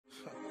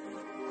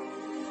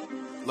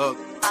Look,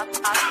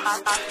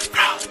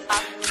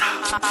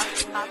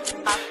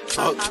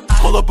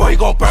 hold up, bro, you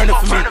gon' burn it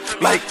for me.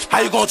 Like,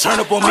 how you gon' turn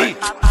up on me?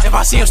 If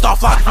I see him start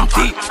flocking from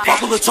deep,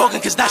 fuck all the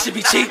talking, cause that should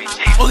be cheap.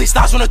 All these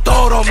stocks wanna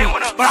throw it on me,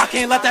 but I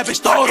can't let that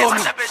bitch throw it on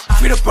me.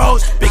 Free the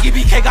bros, Biggie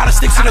BK gotta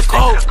stick to the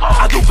code.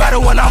 I do better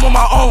when I'm on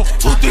my own.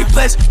 2-3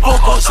 bliss, whole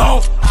goes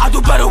home. I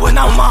do better when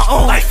I'm on my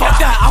own. Like, fuck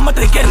that, I'm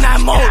about to get in that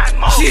mode.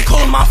 She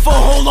calling my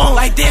phone, hold on.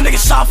 Like, damn, nigga,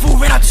 shot food,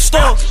 ran out the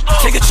store.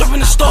 Take a trip in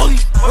the stoley,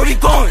 where we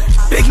going?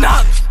 Big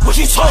knock, what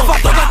you told? If I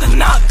don't got the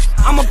knock,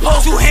 I'ma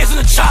pose 2 hands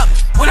on the chop.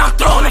 When I'm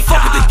throwing the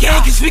fuck with the gang,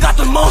 cause we got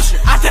the motion.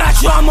 After that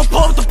draw, I'ma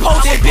pull with the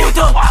post. They built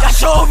up, that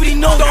show already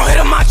know. Don't hit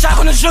on my chop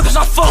on the sugar, cause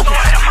I'm focused.